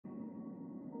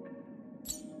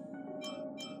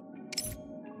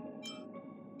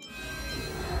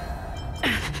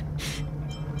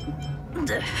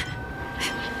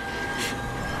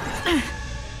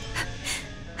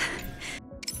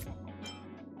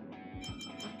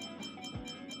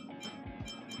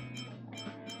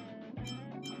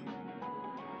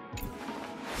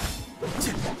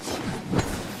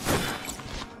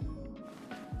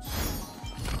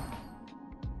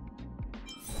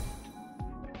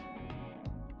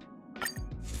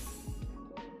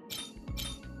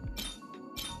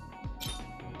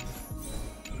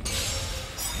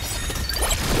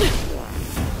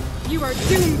You are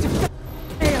doomed to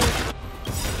fail.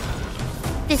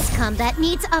 This combat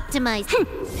needs optimizing.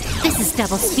 This is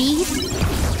double speed.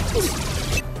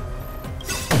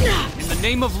 In the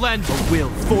name of Len, a will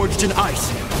forged in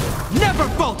ice never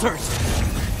falters!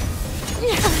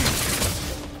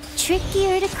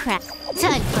 Trickier to crack.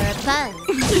 Time for a buzz.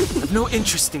 I've no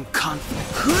interest in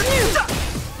conflict.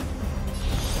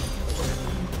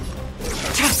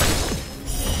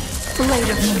 Blade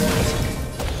of Moonlight.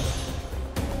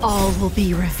 All will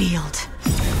be revealed.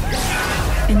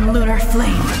 In lunar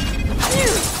flame.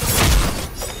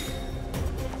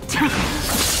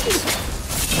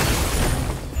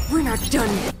 We're not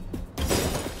done yet.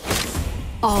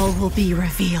 All will be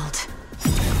revealed.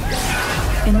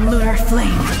 In lunar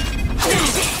flame.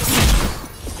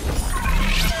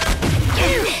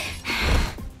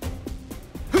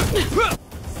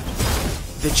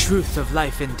 The truth of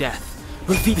life and death.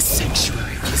 Reveal the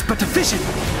sanctuary is but a vision.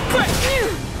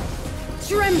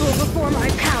 Tremble before my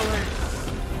power.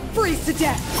 Freeze to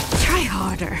death. Try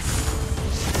harder.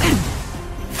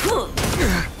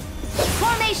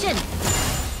 Formation!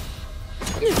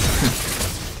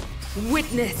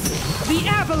 Witness the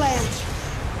avalanche.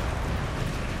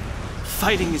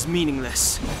 Fighting is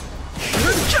meaningless.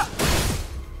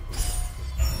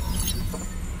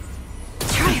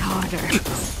 Try harder.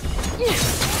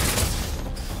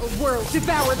 A world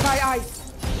devoured by ice.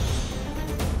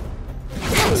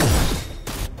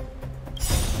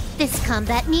 This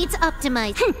combat needs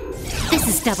optimizing. This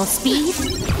is double speed.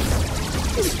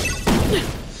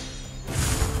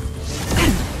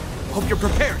 Hope you're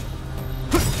prepared.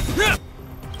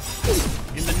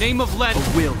 In the name of Len, a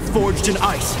will forged in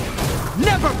ice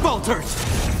never falters!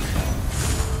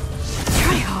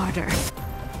 Try harder.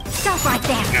 Stop right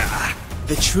there.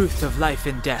 The truth of life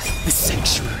and death. The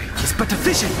sanctuary is but a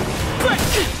vision.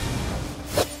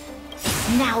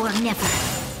 Now or never.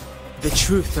 The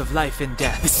truth of life and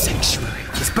death. The sanctuary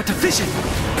is but a vision.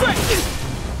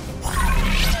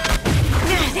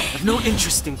 I've no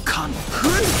interest in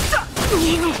conflict.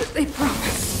 They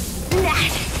promise.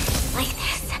 Like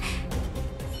this.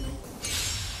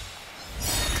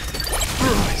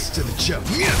 Rise to the challenge.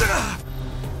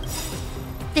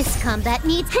 This combat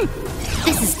needs.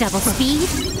 This is double speed.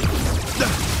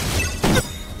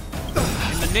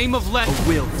 In the name of Len, a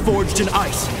will forged in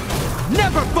ice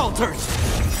never falters!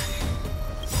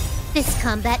 This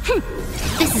combat.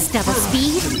 This is double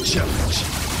speed. To the challenge.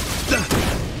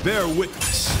 Bear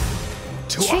witness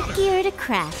to honor. Trickier to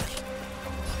crack.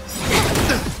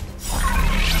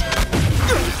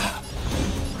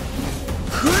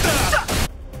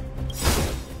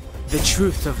 The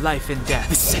truth of life and death.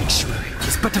 The sanctuary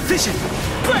is but a vision.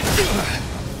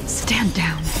 Stand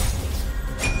down.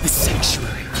 The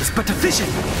sanctuary is but a vision.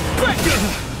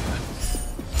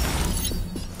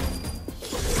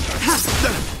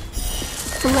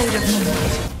 Blade of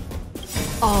Moonlight.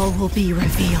 All will be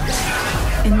revealed.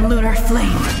 In lunar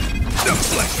flame.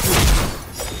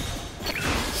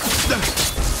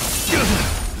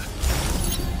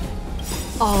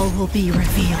 All will be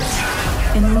revealed.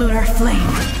 In lunar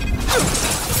flame.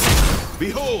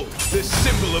 Behold, this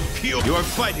symbol of pure. You are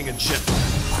fighting a gentleman.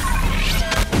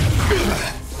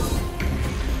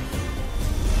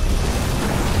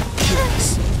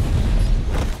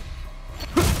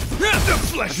 The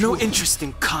flesh. No interest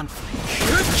in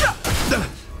conflict.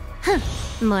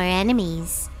 More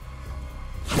enemies.